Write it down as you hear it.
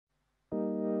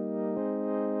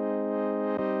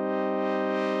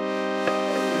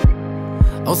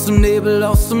Aus dem Nebel,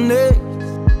 aus dem Nichts,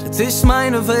 dreht sich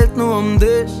meine Welt nur um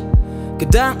dich.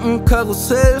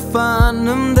 Gedankenkarussell fahren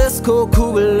im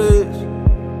Disco-Kugellicht.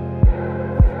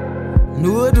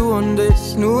 Nur du und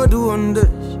ich, nur du und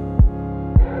ich.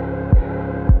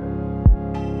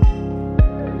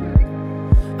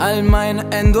 All meine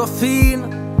Endorphine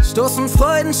stoßen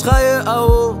Freudenschreie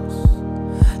aus.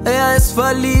 Er ist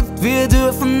verliebt, wir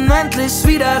dürfen endlich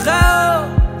wieder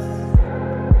raus.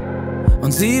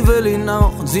 Und sie will ihn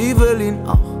auch, und sie will ihn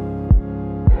auch.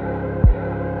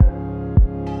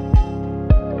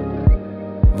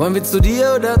 Wollen wir zu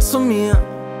dir oder zu mir?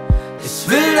 Ich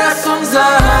will, dass unser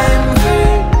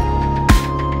Heimweg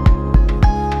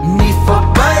nie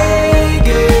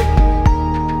vorbeigeht.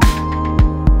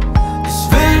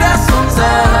 Ich will, dass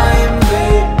unser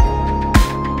Heimweg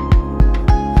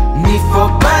nie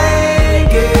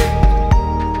vorbeigeht.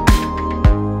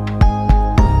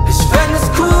 Ich fänd es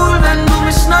cool, wenn du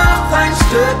mich noch ein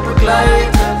Stück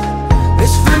begleitest.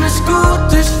 Ich fühl mich gut,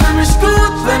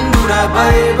 wenn du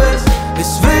dabei bist.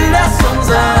 Ich will, dass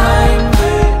unser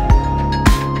Heimweg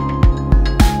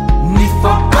nie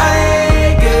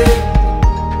vorbeigeht.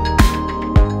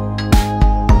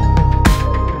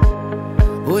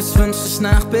 Oh, ich wünsch dich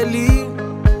nach Berlin,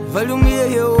 weil du mir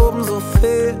hier oben so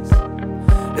fehlst.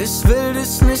 Ich will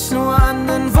dich nicht nur an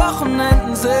den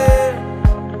Wochenenden sehen.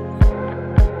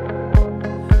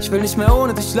 Ich will nicht mehr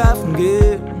ohne dich schlafen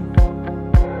gehen.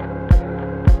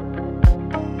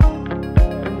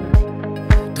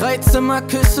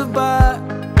 Dreizimmer-Küche, Bar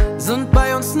sind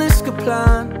bei uns nicht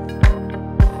geplant.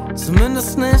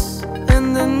 Zumindest nicht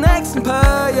in den nächsten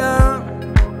paar Jahren.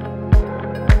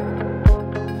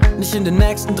 Nicht in den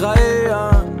nächsten 3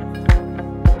 Jahren.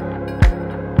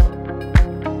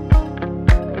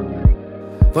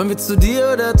 Wollen wir zu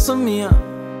dir oder zu mir?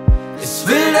 Ich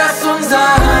will, dass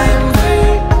unser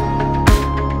Heimweg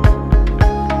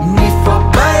nie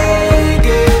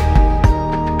vorbeigeht.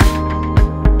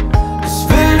 Ich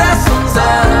will, dass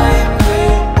unser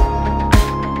Heimweg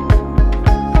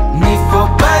nie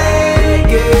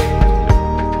vorbeigeht.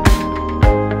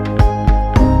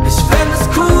 Ich fänd es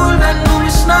cool, wenn du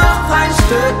mich noch ein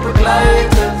Stück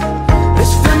begleitest.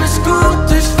 Ich fühl mich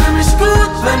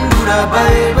gut, wenn du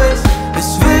dabei bist.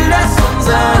 Ich will, dass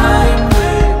unser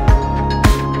Heimweg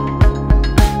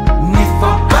nie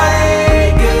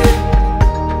vorbeigeht.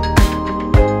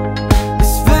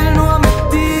 Ich will nur mit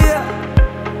dir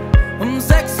um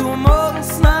 6 Uhr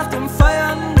morgens nach dem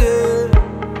Feiern gehen,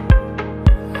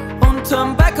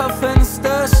 unterm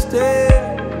Bäckerfenster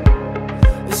stehen.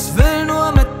 Ich will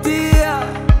nur mit dir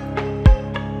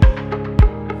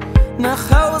nach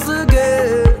Hause